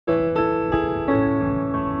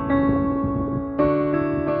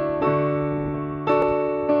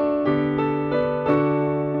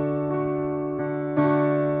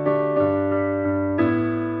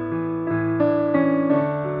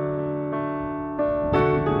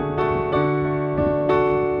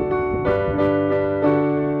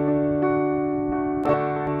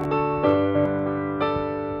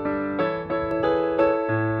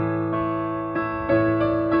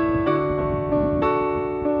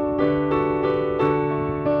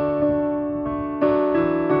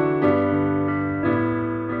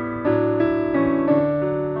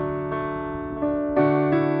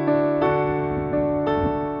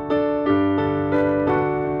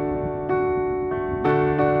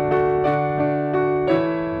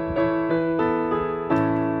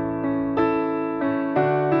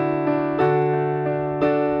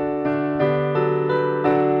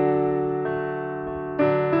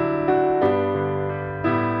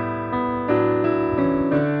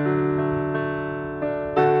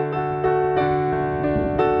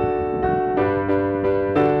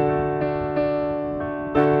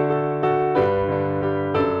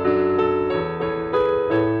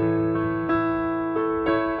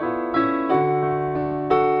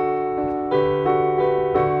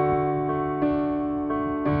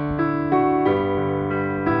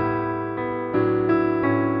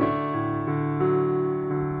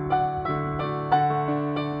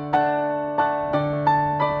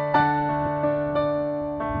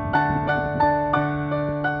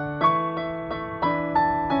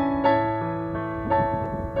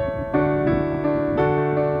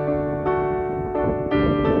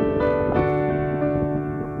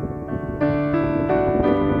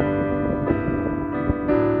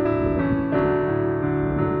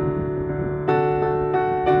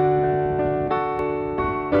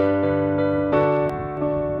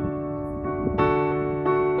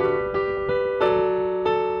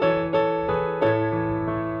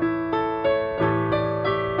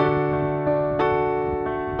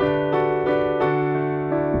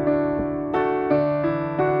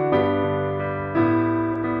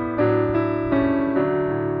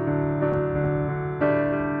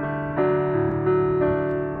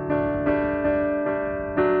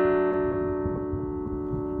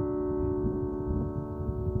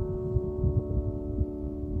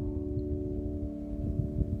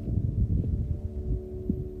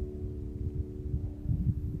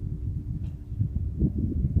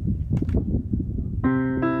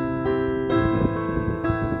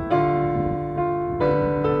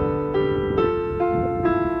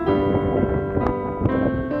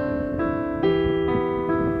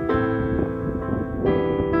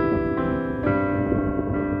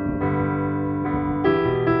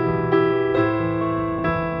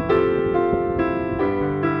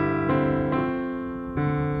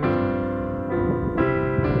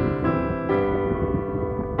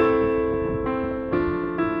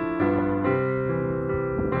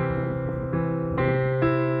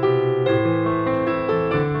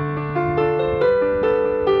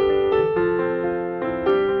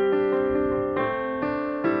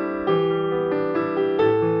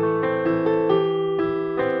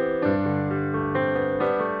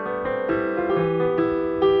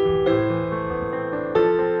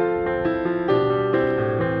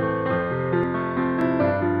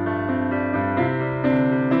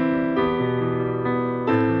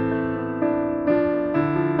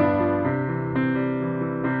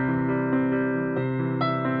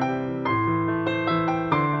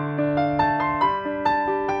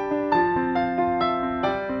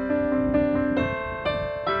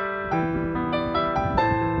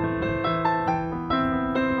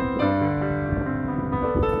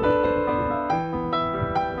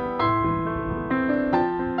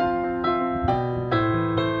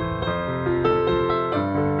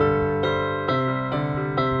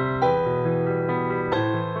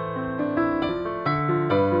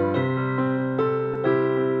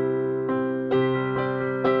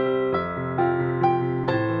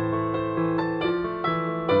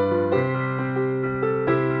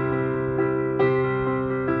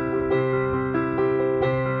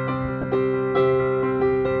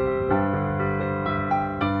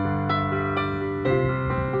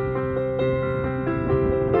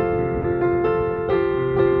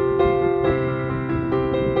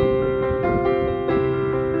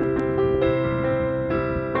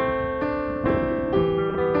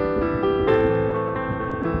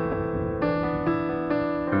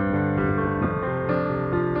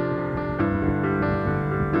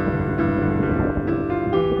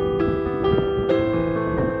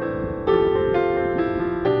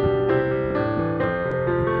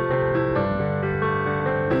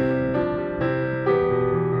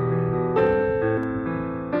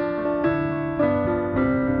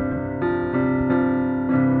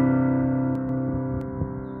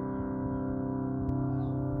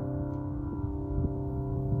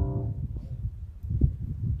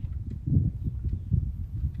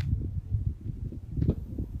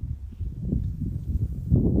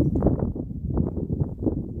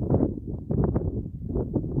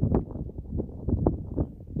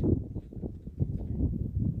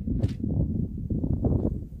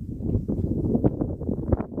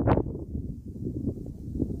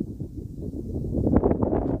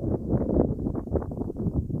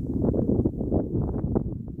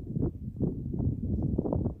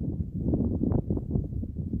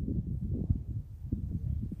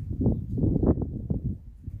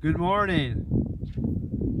Good morning.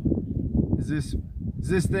 Is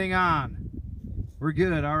this thing on? We're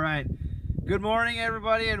good. All right. Good morning,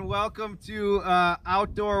 everybody, and welcome to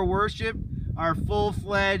outdoor worship, our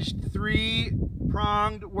full-fledged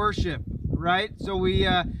three-pronged worship. Right. So we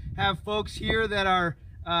have folks here that are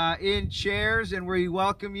in chairs, and we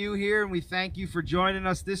welcome you here, and we thank you for joining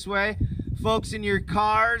us this way. Folks in your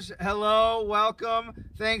cars, hello, welcome.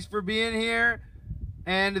 Thanks for being here.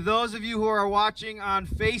 And those of you who are watching on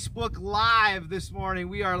Facebook Live this morning,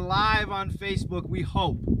 we are live on Facebook, we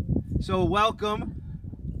hope. So welcome,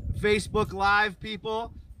 Facebook Live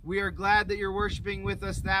people. We are glad that you're worshiping with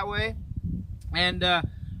us that way. And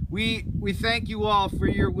we thank you all for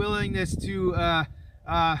your willingness to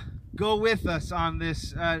go with us on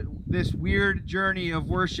this weird journey of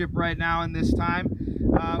worship right now in this time.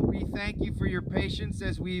 We thank you for your patience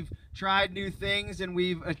as we've tried new things and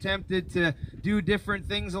we've attempted to do different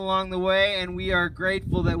things along the way, and we are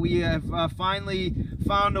grateful that we have finally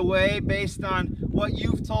found a way based on what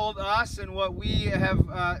you've told us and what we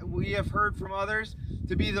have heard from others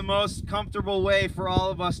to be the most comfortable way for all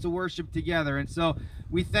of us to worship together. And so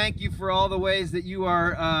we thank you for all the ways that you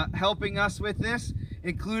are helping us with this,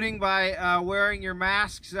 including by wearing your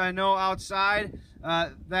masks. I know outside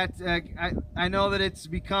I know that it's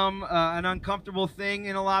become an uncomfortable thing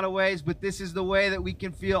in a lot of ways, but this is the way that we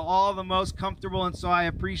can feel all the most comfortable, and so I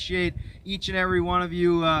appreciate each and every one of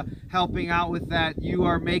you helping out with that. You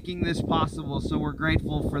are making this possible, so we're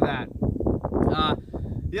grateful for that.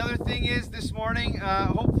 The other thing is this morning,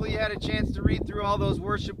 hopefully you had a chance to read through all those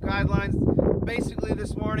worship guidelines. Basically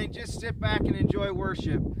this morning, just sit back and enjoy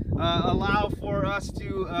worship. Allow for us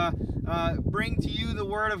to bring to you the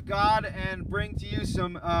Word of God and bring to you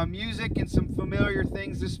some music and some familiar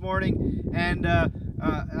things this morning, and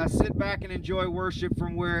sit back and enjoy worship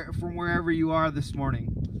from wherever you are this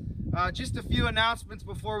morning. Just a few announcements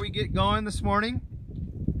before we get going this morning.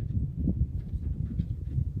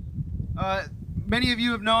 Many of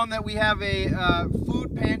you have known that we have a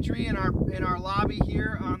food pantry in our lobby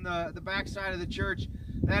here on the back side of the church.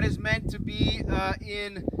 That is meant to be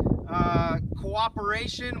in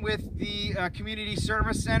cooperation with the Community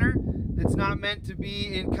Service Center. It's not meant to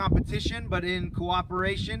be in competition, but in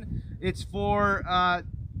cooperation. It's for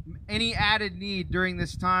any added need during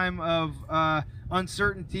this time of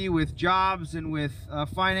uncertainty with jobs and with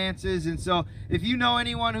finances. And so if you know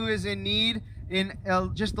anyone who is in need, in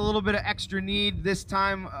just a little bit of extra need this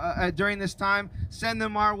time, during this time, send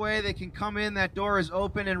them our way. They can come in. That door is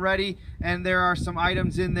open and ready, and there are some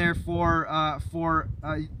items in there for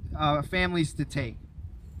families to take.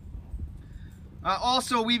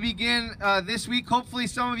 Also, we begin this week. Hopefully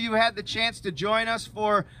some of you had the chance to join us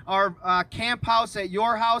for our Camp House at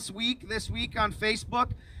Your House week this week on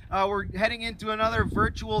Facebook. We're heading into another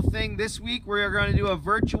virtual thing this week. We are going to do a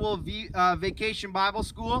virtual vacation Bible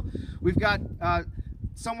school. We've got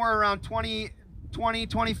somewhere around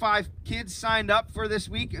 25 kids signed up for this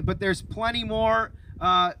week, but there's plenty more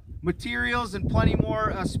materials and plenty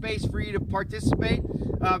more space for you to participate.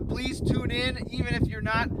 Please tune in, even if you're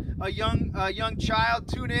not a young child.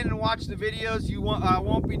 Tune in and watch the videos. You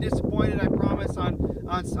won't be disappointed, I promise,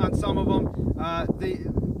 on some of them.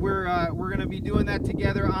 We're going to be doing that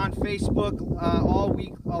together on Facebook all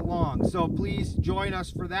week long. So please join us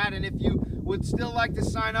for that. And if you would still like to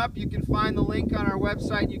sign up, you can find the link on our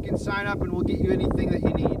website. You can sign up and we'll get you anything that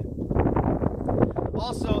you need.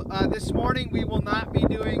 Also, this morning we will not be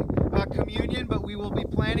doing communion, but we will be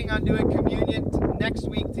planning on doing communion next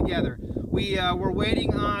week together. We're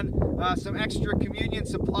waiting on some extra communion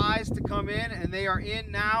supplies to come in, and they are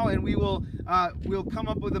in now, and we'll come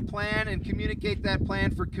up with a plan and communicate that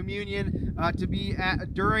plan for communion to be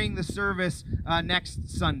during the service next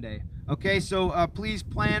Sunday. Okay, so please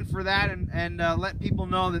plan for that and let people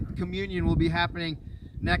know that communion will be happening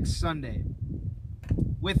next Sunday.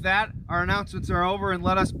 With that, our announcements are over, and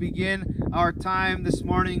let us begin our time this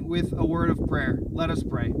morning with a word of prayer. Let us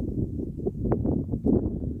pray.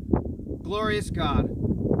 Glorious God,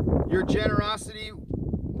 your generosity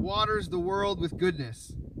waters the world with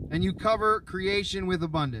goodness, and you cover creation with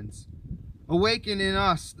abundance. Awaken in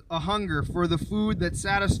us a hunger for the food that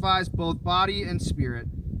satisfies both body and spirit,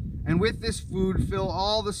 and with this food fill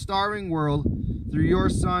all the starving world through your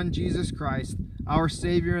Son, Jesus Christ, our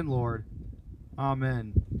Savior and Lord.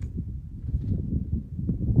 Amen.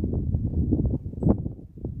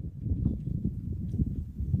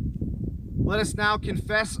 Let us now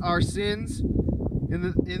confess our sins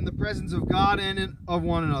in the presence of God and of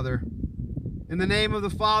one another. In the name of the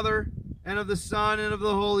Father, and of the Son, and of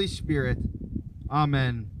the Holy Spirit.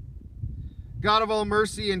 Amen. God of all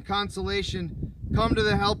mercy and consolation, come to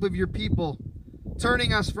the help of your people.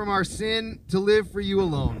 turning us from our sin to live for you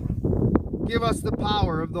alone. Give us the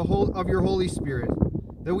power of your Holy Spirit,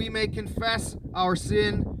 that we may confess our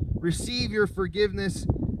sin, receive your forgiveness,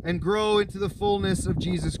 and grow into the fullness of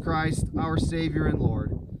Jesus Christ, our Savior and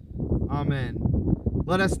Lord. Amen.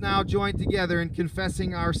 Let us now join together in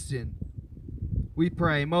confessing our sin. We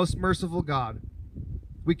pray, most merciful God,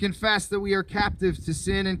 we confess that we are captives to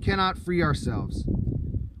sin and cannot free ourselves.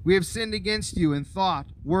 We have sinned against you in thought,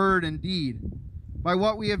 word, and deed, by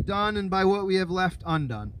what we have done and by what we have left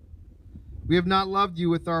undone. We have not loved you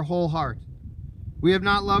with our whole heart. We have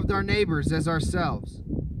not loved our neighbors as ourselves.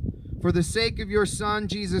 For the sake of your Son,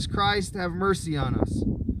 Jesus Christ, have mercy on us.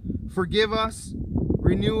 Forgive us,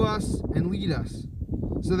 renew us, and lead us,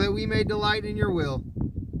 so that we may delight in your will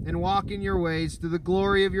and walk in your ways to the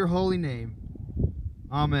glory of your holy name.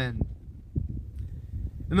 Amen.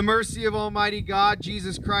 In the mercy of Almighty God,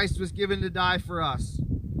 Jesus Christ was given to die for us,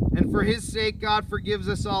 and for his sake God forgives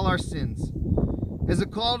us all our sins. As a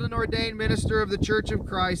called and ordained minister of the Church of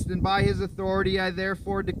Christ, and by his authority, I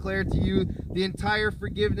therefore declare to you the entire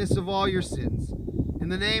forgiveness of all your sins. In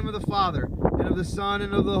the name of the Father, and of the Son,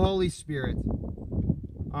 and of the Holy Spirit.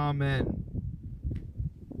 Amen.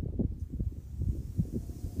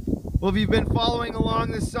 Well, if you've been following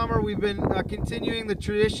along this summer, we've been continuing the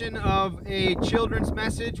tradition of a children's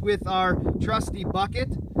message with our trusty bucket,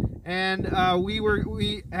 and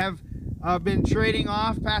we have been trading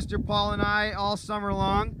off, Pastor Paul and I, all summer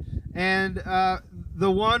long, and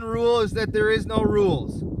the one rule is that there is no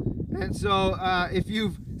rules. And so if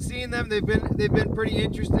you've seen them, they've been pretty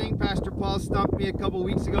interesting. Pastor Paul stumped me a couple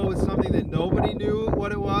weeks ago with something that nobody knew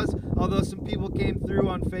what it was, although some people came through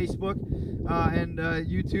on Facebook and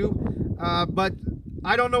YouTube. But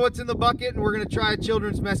I don't know what's in the bucket, and we're going to try a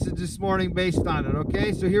children's message this morning based on it,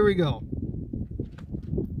 okay? So here we go.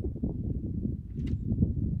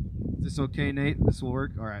 Is this okay, Nate? This will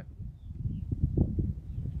work? All right.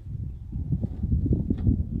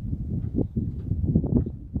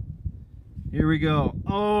 Here we go.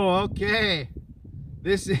 Oh, okay.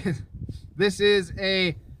 This is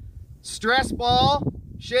a stress ball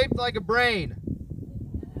shaped like a brain.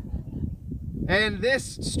 And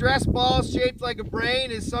this stress ball shaped like a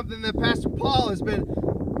brain is something that Pastor Paul has been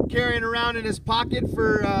carrying around in his pocket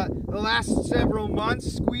for the last several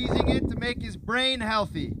months, squeezing it to make his brain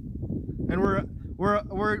healthy. And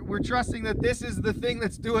we're trusting that this is the thing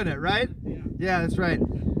that's doing it, right? Yeah, that's right.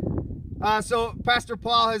 So Pastor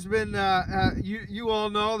Paul has been, you all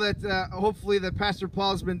know that hopefully that Pastor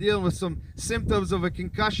Paul has been dealing with some symptoms of a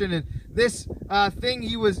concussion, and this thing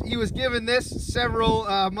he was given this several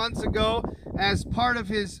months ago as part of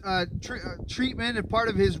his treatment and part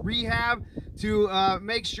of his rehab to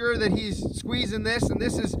make sure that he's squeezing this, and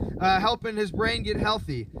this is helping his brain get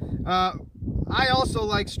healthy. I also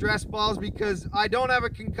like stress balls because I don't have a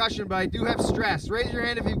concussion, but I do have stress. Raise your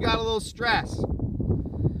hand if you've got a little stress.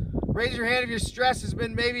 Raise your hand if your stress has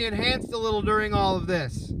been maybe enhanced a little during all of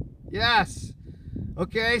this. Yes.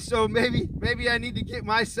 Okay, so maybe I need to get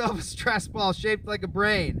myself a stress ball shaped like a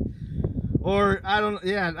brain. Or I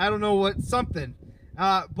don't know what, something.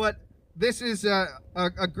 But this is a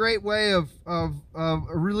great way of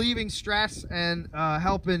relieving stress and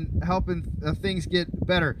helping things get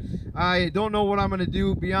better. I don't know what I'm going to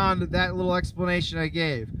do beyond that little explanation I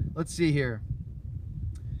gave. Let's see here.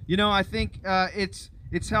 You know, I think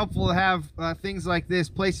it's helpful to have things like this,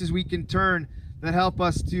 places we can turn that help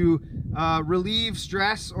us to relieve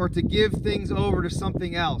stress or to give things over to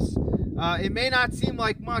something else. It may not seem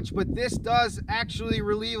like much, but this does actually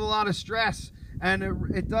relieve a lot of stress, and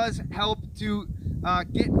it does help to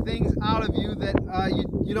get things out of you that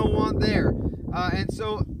you don't want there. And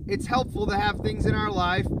so it's helpful to have things in our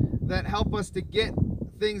life that help us to get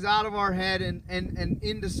things out of our head and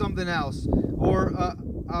into something else, or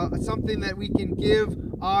something that we can give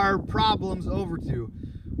our problems over to.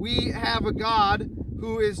 We have a God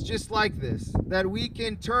who is just like this, that we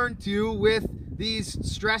can turn to with these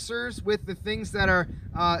stressors, with the things that are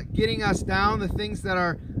getting us down, the things that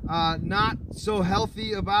are not so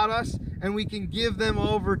healthy about us, and we can give them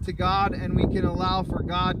over to God, and we can allow for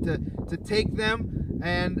God to take them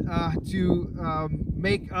and to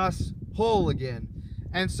make us whole again.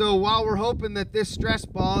 And so while we're hoping that this stress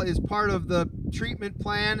ball is part of the treatment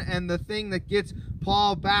plan and the thing that gets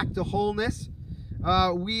Paul back to wholeness,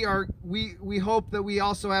 we hope that we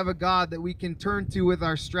also have a God that we can turn to with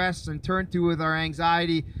our stress, and turn to with our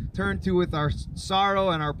anxiety, turn to with our sorrow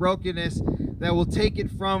and our brokenness, that will take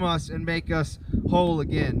it from us and make us whole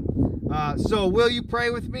again. So will you pray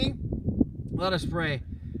with me? Let us pray.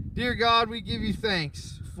 Dear God, we give you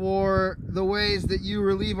thanks for the ways that you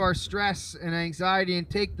relieve our stress and anxiety and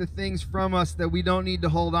take the things from us that we don't need to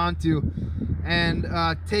hold on to, and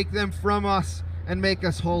take them from us and make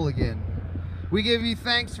us whole again. We give you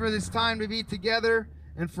thanks for this time to be together,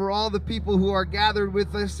 and for all the people who are gathered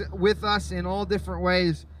with us in all different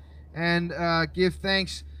ways, and give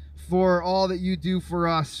thanks for all that you do for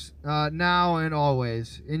us now and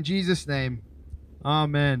always. In Jesus' name,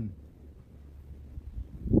 amen.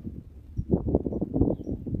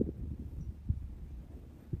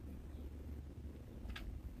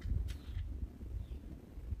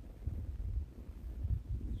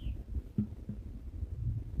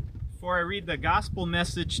 Before I read the gospel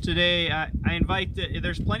message today, I invite,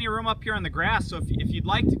 there's plenty of room up here on the grass, so if you'd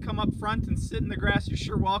like to come up front and sit in the grass, you're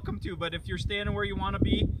sure welcome to, but if you're standing where you want to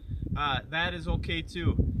be, that is okay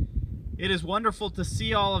too. It is wonderful to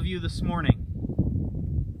see all of you this morning.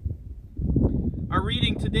 Our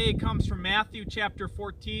reading today comes from Matthew chapter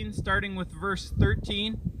 14, starting with verse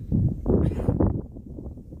 13.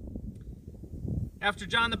 After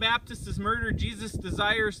John the Baptist is murdered, Jesus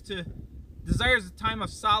desires a time of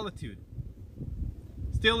solitude.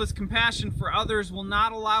 Still, his compassion for others will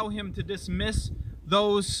not allow him to dismiss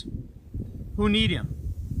those who need him,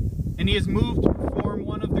 and he is moved to perform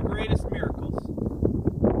one of the greatest miracles.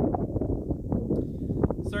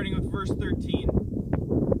 Starting with verse 13.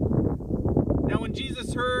 Now when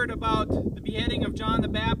Jesus heard about the beheading of John the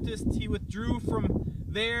Baptist, he withdrew from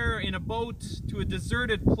there in a boat to a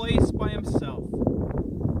deserted place by himself.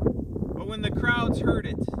 But when the crowds heard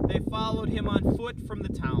it, they followed him on foot from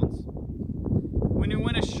the towns. When he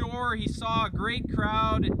went ashore, he saw a great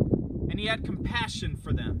crowd, and he had compassion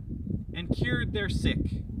for them, and cured their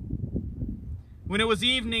sick. When it was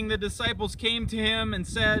evening, the disciples came to him and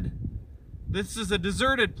said, "This is a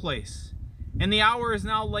deserted place, and the hour is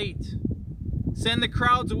now late. Send the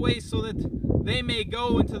crowds away so that they may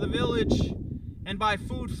go into the village and buy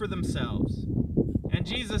food for themselves." And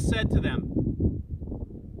Jesus said to them,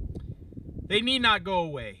 "They need not go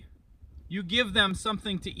away. You give them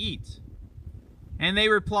something to eat." And they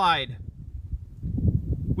replied,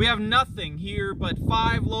 "We have nothing here but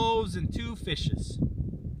 5 loaves and 2 fishes.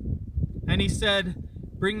 And he said,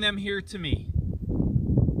 "Bring them here to me."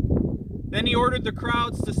 Then he ordered the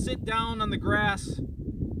crowds to sit down on the grass.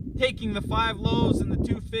 Taking the 5 loaves and the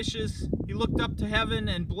 2 fishes, he looked up to heaven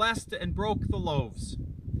and blessed and broke the loaves,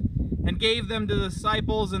 and gave them to the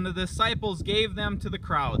disciples, and the disciples gave them to the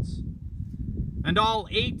crowds. And all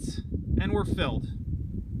ate and were filled.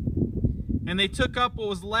 And they took up what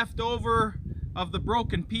was left over of the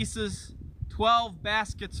broken pieces, 12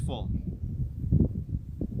 baskets full.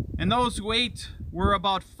 And those who ate were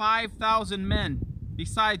about 5,000 men,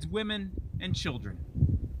 besides women and children.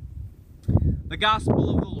 The Gospel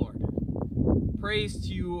of the Lord. Praise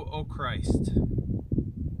to you, O Christ.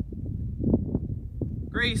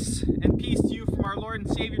 Grace and peace to you from our Lord and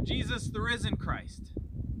Savior Jesus, the risen Christ.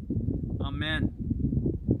 Amen.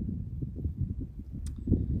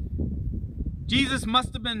 Jesus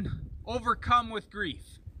must have been overcome with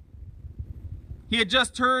grief. He had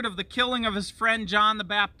just heard of the killing of his friend John the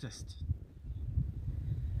Baptist.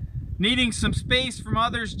 Needing some space from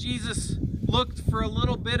others, Jesus looked for a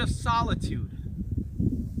little bit of solitude.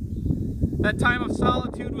 That time of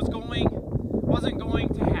solitude wasn't going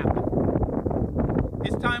to happen.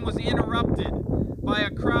 His time was interrupted by a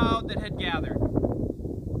crowd that had gathered.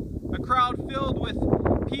 A crowd filled with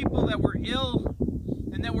people that were ill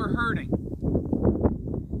and that were hurting.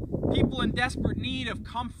 People in desperate need of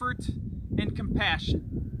comfort and compassion.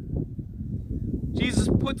 Jesus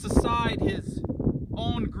puts aside his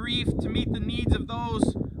own grief to meet the needs of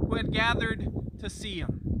those who had gathered to see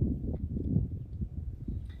him.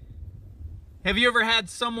 Have you ever had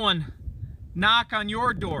someone knock on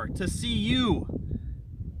your door to see you,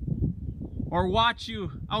 or watch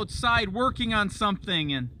you outside working on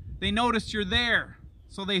something and they notice you're there,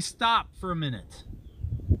 so they stop for a minute?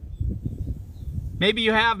 Maybe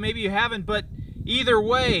you have, maybe you haven't, but either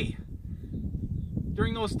way,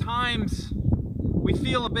 during those times, we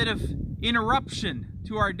feel a bit of interruption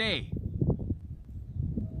to our day.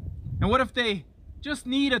 And what if they just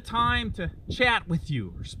need a time to chat with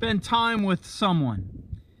you or spend time with someone?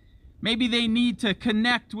 Maybe they need to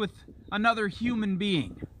connect with another human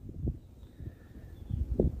being.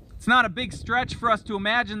 It's not a big stretch for us to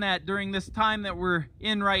imagine that during this time that we're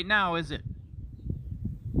in right now, is it?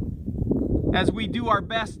 As we do our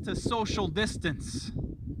best to social distance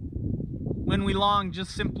when we long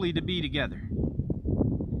just simply to be together.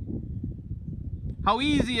 How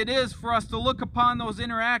easy it is for us to look upon those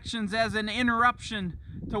interactions as an interruption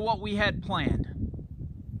to what we had planned.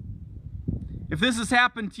 If this has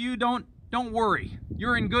happened to you, don't worry.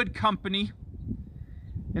 you're in good company.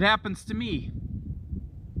 It happens to me.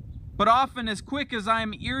 But often, as quick as I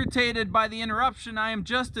am irritated by the interruption, I am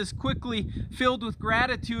just as quickly filled with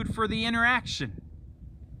gratitude for the interaction.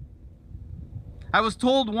 I was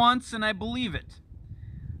told once, and I believe it,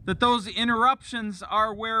 that those interruptions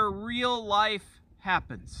are where real life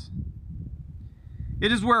happens.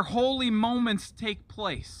 It is where holy moments take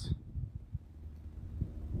place.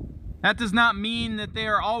 That does not mean that they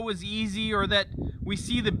are always easy or that we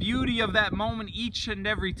see the beauty of that moment each and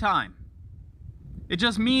every time. It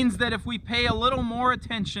just means that if we pay a little more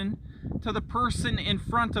attention to the person in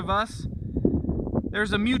front of us,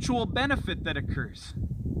 there's a mutual benefit that occurs.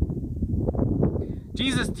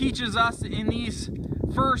 Jesus teaches us in these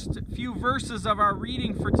first few verses of our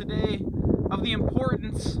reading for today of the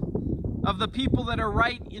importance of the people that are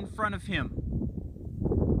right in front of him.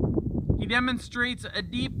 He demonstrates a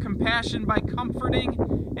deep compassion by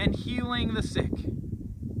comforting and healing the sick.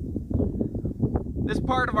 This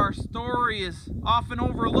part of our story is often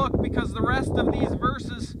overlooked because the rest of these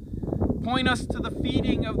verses point us to the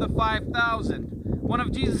feeding of the 5,000, one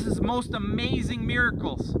of Jesus' most amazing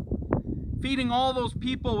miracles, feeding all those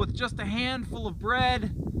people with just a handful of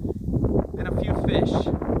bread and a few fish.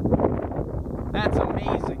 That's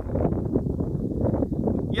amazing.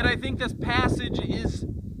 Yet I think this passage is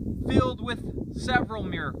filled with several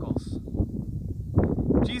miracles.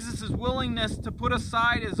 Jesus' willingness to put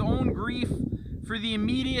aside his own grief for the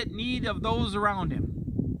immediate need of those around him.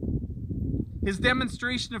 His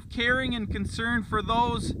demonstration of caring and concern for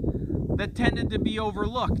those that tended to be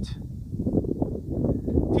overlooked.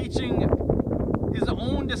 Teaching his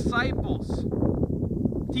own disciples,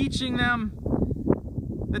 teaching them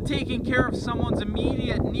that taking care of someone's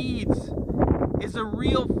immediate needs is a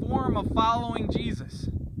real form of following Jesus.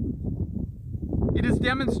 It is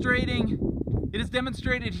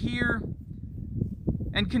demonstrated here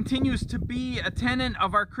and continues to be a tenet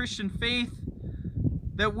of our Christian faith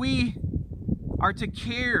that we are to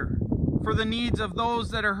care for the needs of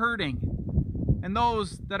those that are hurting and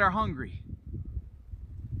those that are hungry.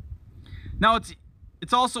 Now,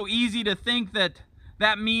 it's also easy to think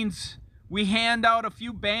that means we hand out a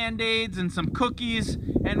few Band-Aids and some cookies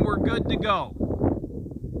and we're good to go.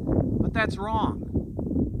 But that's wrong.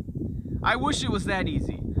 I wish it was that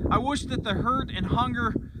easy. I wish that the hurt and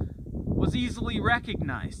hunger was easily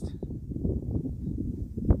recognized.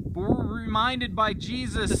 But we're reminded by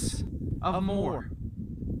Jesus of more.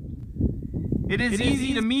 It is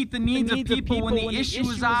easy to meet the needs of people when the issue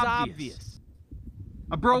is obvious.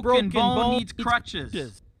 A broken bone needs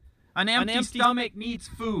crutches. An empty stomach needs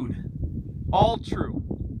food. All true.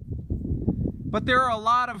 But there are a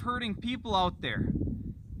lot of hurting people out there,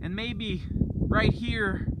 and maybe right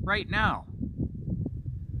here, right now,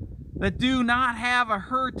 that do not have a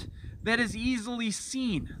hurt that is easily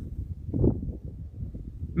seen.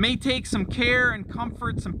 It may take some care and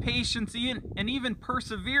comfort, some patience, and even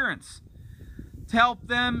perseverance to help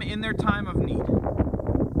them in their time of need.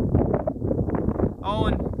 Oh,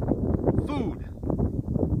 and food.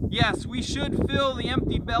 Yes, we should fill the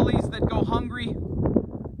empty bellies that go hungry,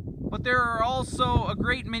 but there are also a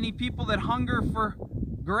great many people that hunger for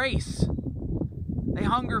grace. They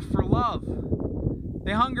hunger for love.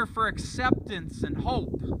 They hunger for acceptance and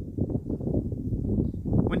hope.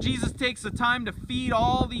 When Jesus takes the time to feed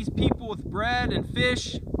all these people with bread and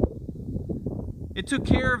fish, it took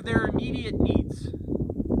care of their immediate needs.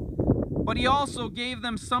 But he also gave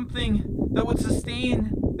them something that would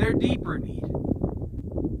sustain their deeper need.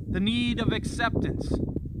 The need of acceptance.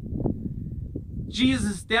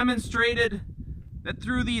 Jesus demonstrated that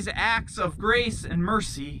through these acts of grace and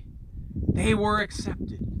mercy, they were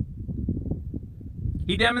accepted.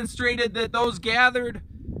 He demonstrated that those gathered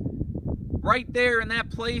right there in that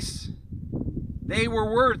place, they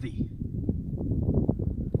were worthy.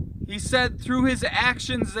 He said through his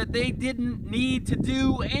actions that they didn't need to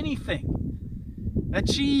do anything,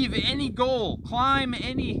 achieve any goal, climb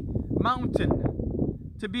any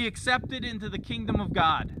mountain to be accepted into the kingdom of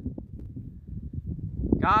God.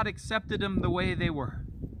 God accepted them the way they were.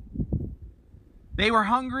 They were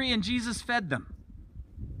hungry and Jesus fed them.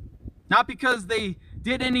 Not because they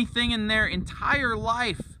did anything in their entire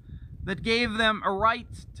life that gave them a right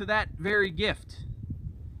to that very gift.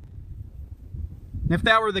 And if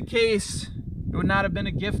that were the case, it would not have been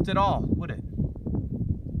a gift at all, would it?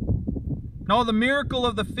 No, the miracle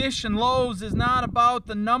of the fish and loaves is not about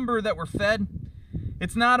the number that were fed.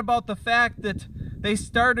 It's not about the fact that they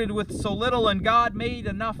started with so little and God made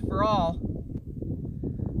enough for all.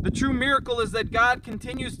 The true miracle is that God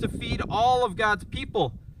continues to feed all of God's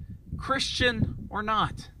people, Christian or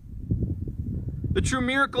not. The true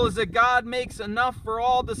miracle is that God makes enough for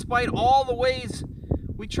all despite all the ways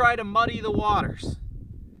we try to muddy the waters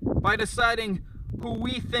by deciding who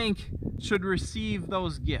we think should receive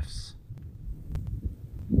those gifts.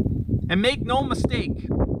 And make no mistake,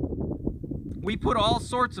 we put all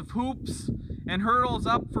sorts of hoops and hurdles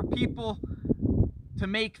up for people to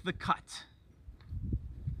make the cut.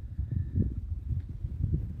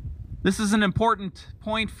 This is an important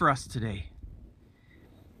point for us today.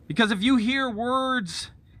 Because if you hear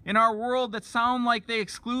words in our world that sound like they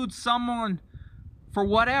exclude someone for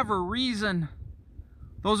whatever reason,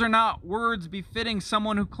 those are not words befitting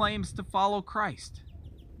someone who claims to follow Christ.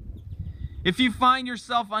 If you find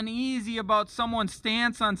yourself uneasy about someone's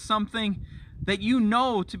stance on something that you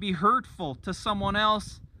know to be hurtful to someone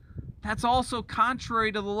else, that's also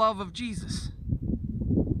contrary to the love of Jesus.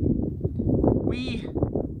 We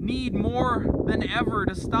need more than ever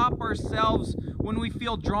to stop ourselves when we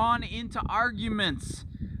feel drawn into arguments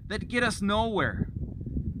that get us nowhere,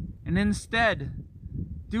 and instead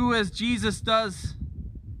do as Jesus does.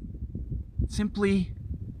 Simply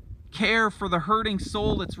care for the hurting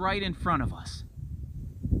soul that's right in front of us.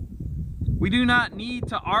 We do not need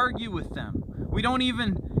to argue with them. We don't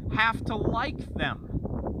even have to like them.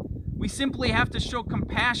 We simply have to show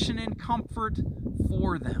compassion and comfort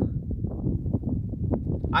for them.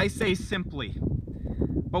 I say simply,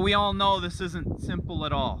 but we all know this isn't simple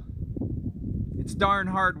at all. It's darn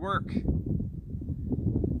hard work.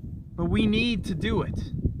 But we need to do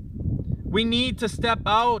it. We need to step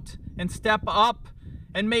out and step up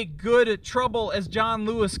and make good trouble, as John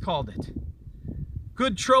Lewis called it.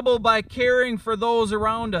 Good trouble by caring for those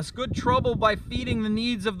around us. Good trouble by feeding the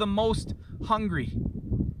needs of the most hungry.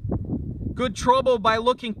 Good trouble by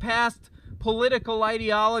looking past political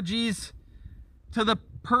ideologies to the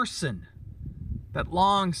person that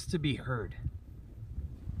longs to be heard.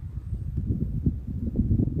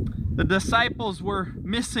 The disciples were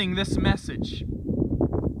missing this message.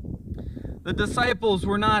 The disciples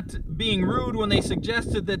were not being rude when they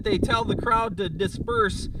suggested that they tell the crowd to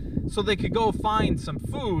disperse so they could go find some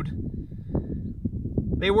food.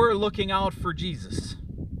 They were looking out for Jesus.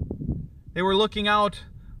 They were looking out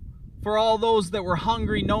for all those that were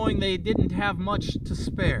hungry, knowing they didn't have much to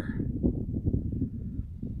spare.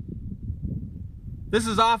 This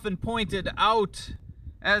is often pointed out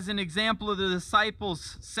as an example of the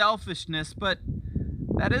disciples' selfishness, but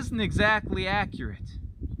that isn't exactly accurate.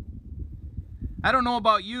 I don't know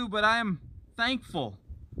about you, but I am thankful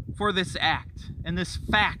for this act and this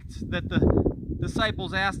fact that the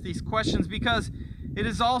disciples asked these questions, because it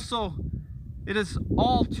is all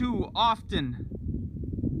too often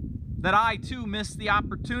that I too miss the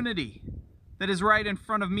opportunity that is right in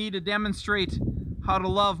front of me to demonstrate how to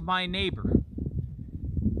love my neighbor.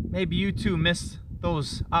 Maybe you too miss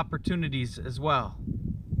those opportunities as well.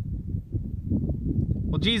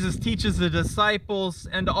 Well, Jesus teaches the disciples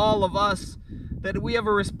and all of us that we have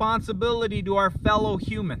a responsibility to our fellow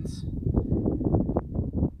humans.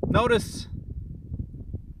 Notice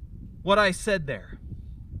what I said there.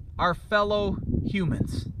 Our fellow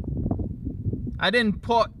humans. I didn't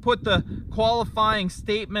put the qualifying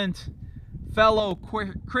statement, fellow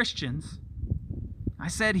Christians. I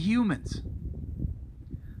said humans.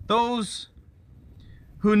 Those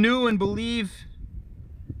who knew and believe.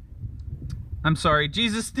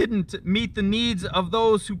 Jesus didn't meet the needs of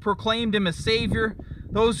those who proclaimed him as Savior,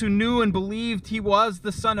 those who knew and believed he was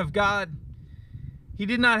the Son of God. He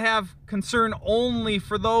did not have concern only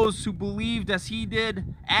for those who believed as he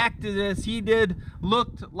did, acted as he did,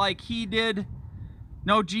 looked like he did.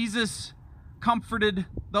 No, Jesus comforted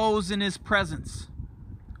those in his presence,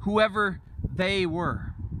 whoever they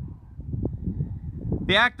were.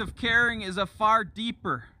 The act of caring is a far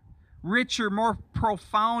deeper, richer, more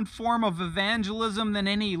profound form of evangelism than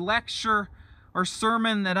any lecture or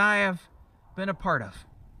sermon that I have been a part of.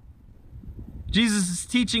 Jesus is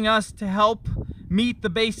teaching us to help meet the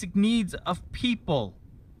basic needs of people,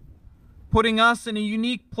 putting us in a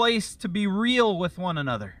unique place to be real with one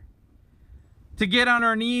another, to get on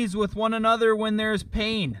our knees with one another when there's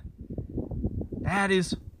pain. That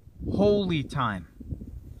is holy time.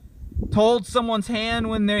 To hold someone's hand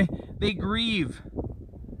when they grieve.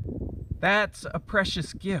 That's a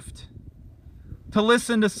precious gift. To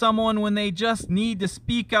listen to someone when they just need to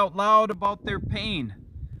speak out loud about their pain.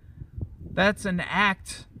 That's an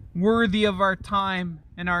act worthy of our time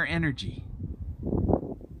and our energy.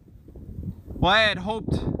 Well, I had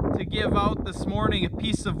hoped to give out this morning a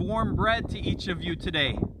piece of warm bread to each of you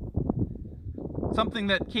today. Something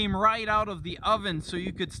that came right out of the oven so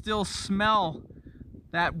you could still smell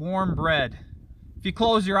that warm bread. If you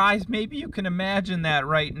close your eyes, maybe you can imagine that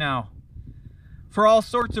right now. for all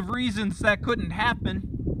sorts of reasons that couldn't happen.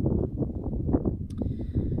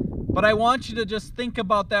 But I want you to just think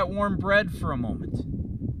about that warm bread for a moment.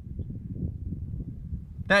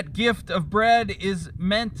 That gift of bread is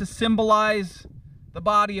meant to symbolize the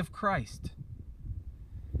body of Christ,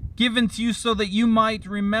 given to you so that you might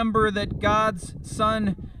remember that God's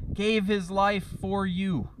Son gave his life for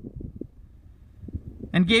you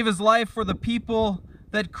and gave his life for the people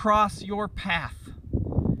that cross your path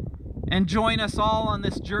and join us all on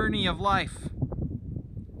this journey of life.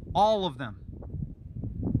 All of them.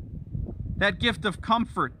 That gift of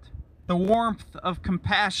comfort, the warmth of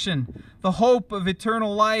compassion, the hope of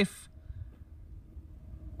eternal life,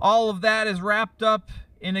 all of that is wrapped up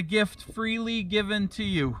in a gift freely given to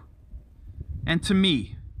you and to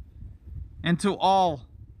me and to all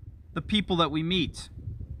the people that we meet.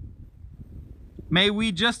 May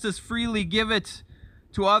we just as freely give it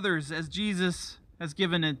to others as Jesus has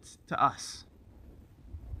given it to us.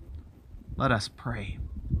 Let us pray.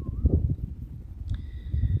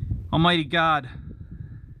 Almighty God,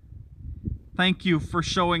 thank you for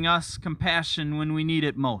showing us compassion when we need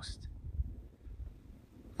it most.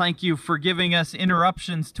 Thank you for giving us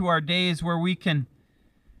interruptions to our days where we can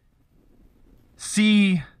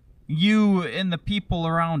see you in the people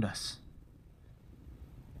around us.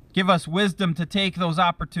 Give us wisdom to take those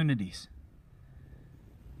opportunities,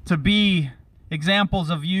 to be examples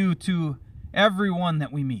of you to everyone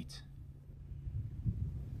that we meet.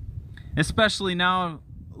 Especially now,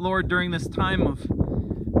 Lord, during this time of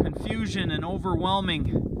confusion and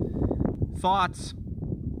overwhelming thoughts,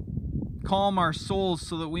 calm our souls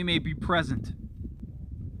so that we may be present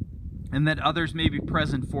and that others may be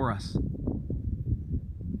present for us.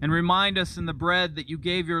 And remind us in the bread that you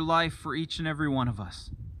gave your life for each and every one of us,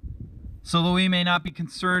 so that we may not be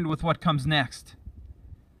concerned with what comes next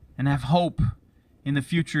and have hope in the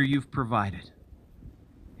future you've provided.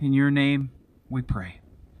 In your name we pray.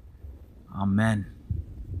 Amen.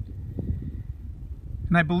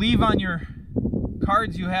 And I believe on your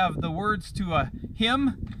cards you have the words to a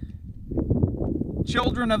hymn,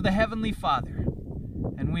 Children of the Heavenly Father.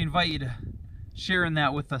 And we invite you to share in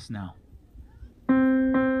that with us now.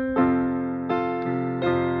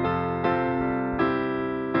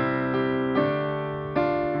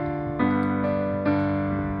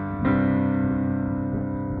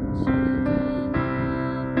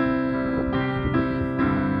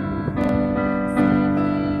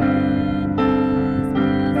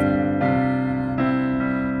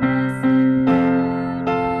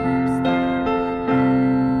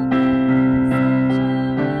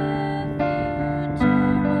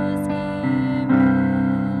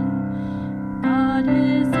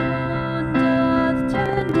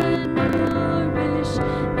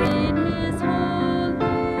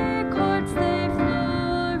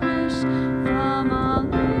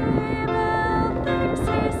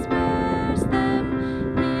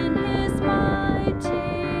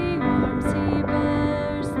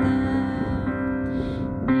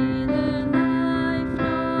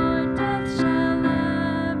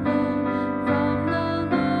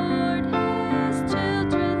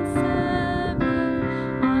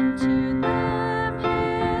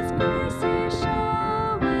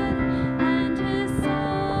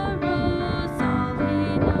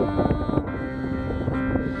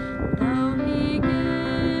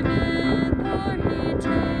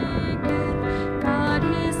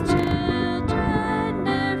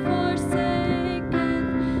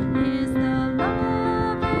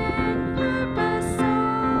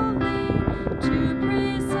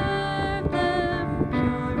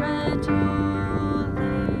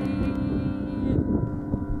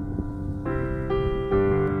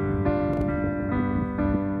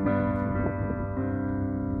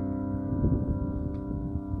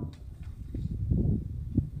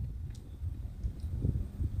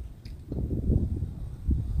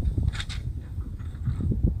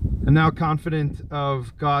 And now, confident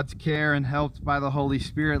of God's care and helped by the Holy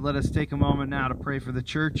Spirit, let us take a moment now to pray for the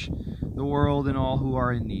church, the world, and all who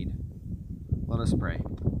are in need. Let us pray.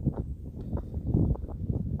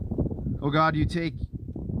 Oh God, you take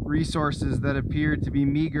resources that appear to be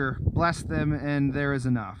meager, bless them, and there is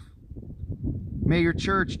enough. May your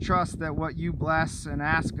church trust that what you bless and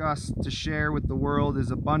ask us to share with the world is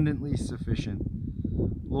abundantly sufficient.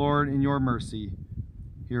 Lord, in your mercy,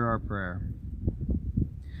 hear our prayer.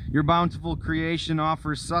 Your bountiful creation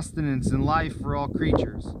offers sustenance and life for all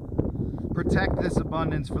creatures. Protect this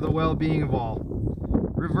abundance for the well-being of all.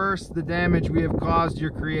 Reverse the damage we have caused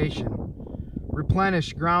your creation.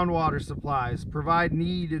 Replenish groundwater supplies. Provide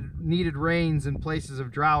needed rains in places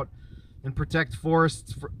of drought, and protect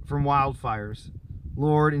forests from wildfires.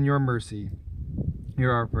 Lord, in your mercy,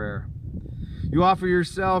 Hear our prayer. You offer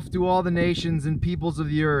yourself to all the nations and peoples of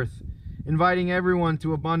the earth, inviting everyone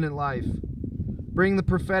to abundant life. Bring the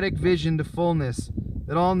prophetic vision to fullness,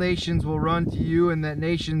 that all nations will run to you and that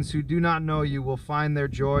nations who do not know you will find their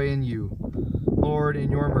joy in you. Lord,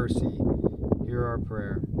 in your mercy, hear our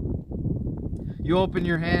prayer. You open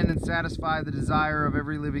your hand and satisfy the desire of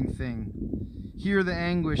every living thing. Hear the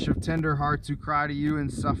anguish of tender hearts who cry to you in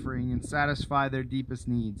suffering and satisfy their deepest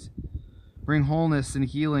needs. Bring wholeness and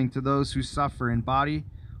healing to those who suffer in body,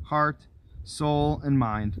 heart, soul, and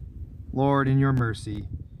mind. Lord, in your mercy,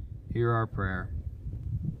 hear our prayer.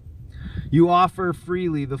 You offer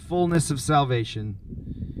freely the fullness of salvation.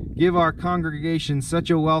 Give our congregation such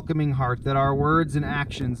a welcoming heart that our words and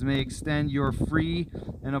actions may extend your free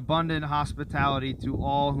and abundant hospitality to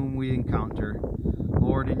all whom we encounter.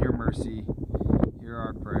 Lord, in your mercy, hear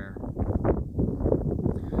our prayer.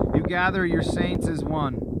 You gather your saints as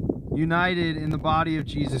one, united in the body of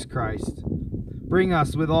Jesus Christ. Bring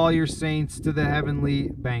us with all your saints to the heavenly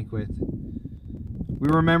banquet. We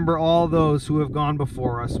remember all those who have gone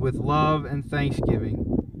before us with love and thanksgiving.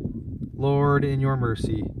 Lord, in your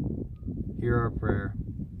mercy, hear our prayer.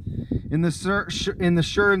 In the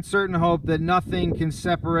sure and certain hope that nothing can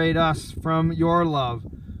separate us from your love,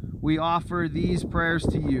 we offer these prayers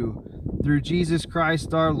to you through Jesus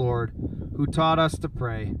Christ our Lord, who taught us to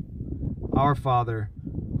pray. Our Father,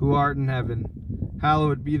 who art in heaven,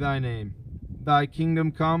 hallowed be thy name. Thy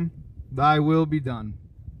kingdom come, thy will be done,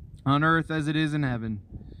 on earth as it is in heaven.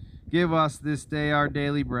 Give us this day our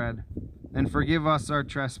daily bread, and forgive us our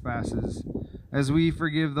trespasses, as we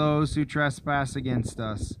forgive those who trespass against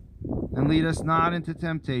us. And lead us not into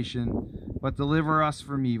temptation, but deliver us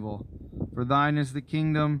from evil. For thine is the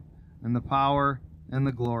kingdom, and the power, and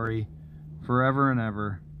the glory, forever and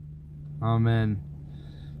ever. Amen.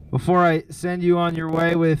 Before I send you on your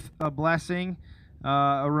way with a blessing,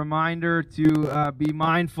 a reminder to be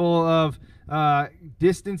mindful of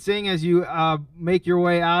distancing as you make your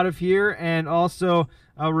way out of here, and also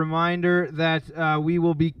a reminder that we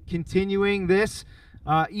will be continuing this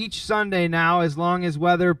each Sunday now as long as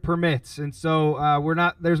weather permits. And so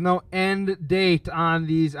there's no end date on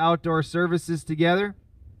these outdoor services together,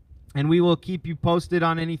 and we will keep you posted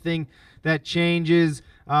on anything that changes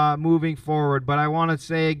moving forward. But I want to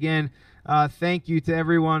say again, thank you to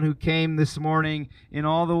everyone who came this morning in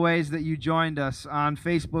all the ways that you joined us on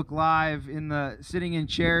Facebook Live, sitting in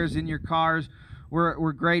chairs in your cars.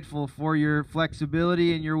 We're grateful for your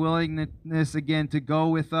flexibility and your willingness again to go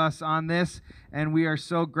with us on this, and we are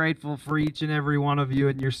so grateful for each and every one of you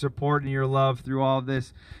and your support and your love through all of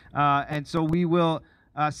this. And so we will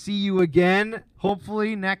see you again,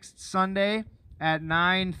 hopefully next Sunday at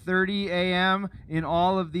 9:30 a.m. in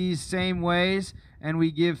all of these same ways. And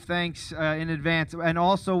we give thanks in advance. And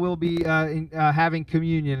also we'll be having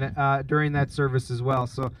communion during that service as well.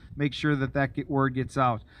 So make sure that word gets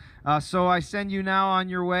out. So I send you now on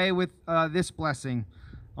your way with this blessing.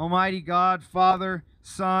 Almighty God, Father,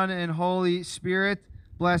 Son, and Holy Spirit,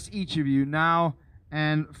 bless each of you now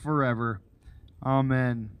and forever.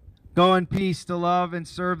 Amen. Go in peace to love and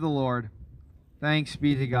serve the Lord. Thanks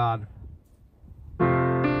be to God.